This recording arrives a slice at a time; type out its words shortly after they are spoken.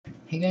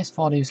Hey guys,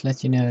 thought to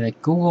let you know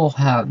that Google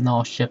have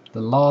now shipped the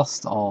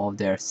last of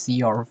their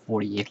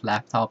Cr-48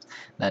 laptops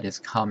that is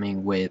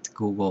coming with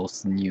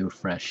Google's new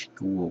fresh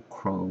Google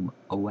Chrome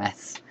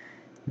OS.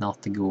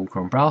 Not the Google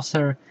Chrome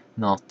browser,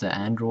 not the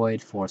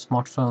Android for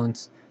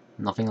smartphones,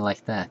 nothing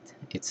like that.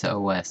 It's a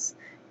OS,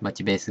 but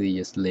you basically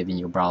just live in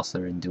your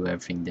browser and do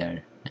everything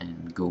there,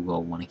 and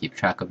Google want to keep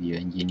track of you,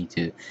 and you need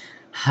to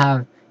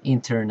have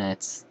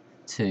internets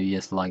to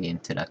just log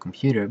into that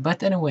computer.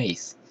 But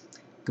anyways,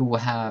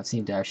 Google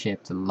seemed to have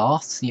shipped the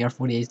last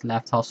Cr-48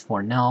 laptops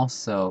for now,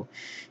 so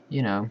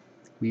you know,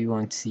 we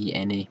won't see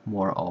any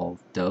more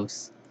of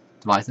those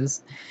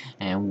devices,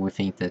 and we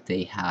think that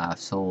they have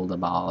sold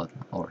about,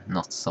 or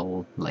not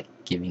sold, like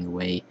giving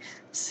away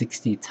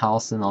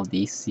 60,000 of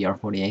these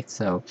Cr-48.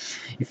 So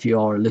if you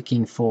are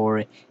looking for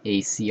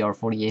a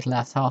Cr-48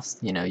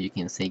 laptops, you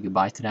can say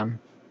goodbye to them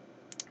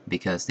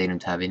because they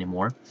don't have any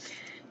more.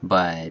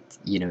 But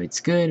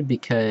it's good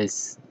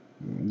because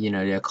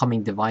there are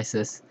coming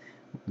devices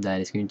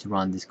that is going to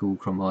run this Google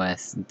Chrome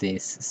OS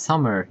this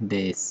summer,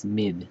 this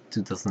mid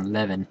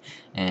 2011,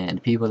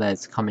 and people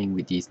that's coming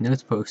with these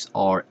notebooks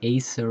are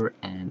Acer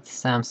and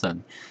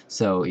Samsung.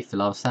 So if you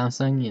love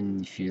Samsung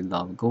and if you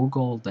love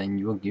Google, then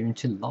you're going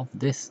to love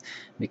this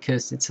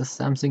because it's a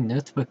Samsung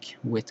notebook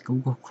with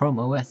Google Chrome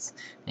OS,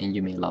 and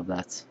you may love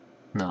that.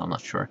 No, I'm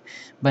not sure,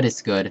 but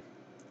it's good.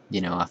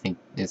 I think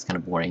it's kind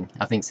of boring.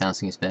 I think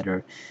Samsung is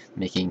better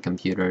making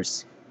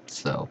computers,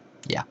 so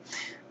yeah.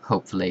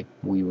 Hopefully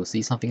we will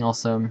see something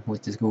awesome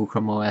with this Google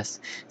Chrome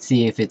OS,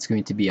 see if it's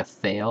going to be a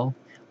fail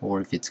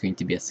or if it's going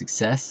to be a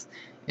success,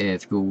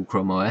 if Google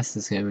Chrome OS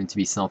is going to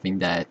be something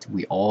that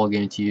we all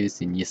going to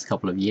use in just a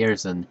couple of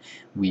years and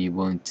we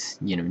won't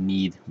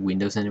need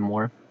Windows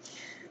anymore.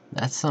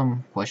 That's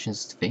some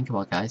questions to think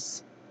about,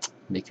 guys,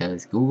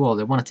 because Google,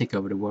 they want to take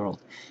over the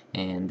world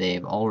and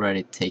they've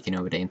already taken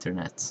over the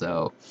internet.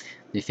 So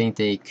do you think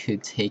they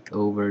could take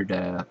over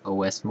the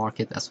OS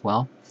market as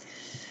well?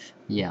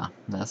 Yeah,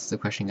 that's the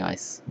question,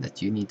 guys,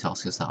 that you need to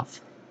ask yourself,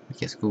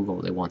 because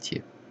Google, they want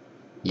you.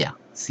 Yeah,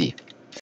 see you.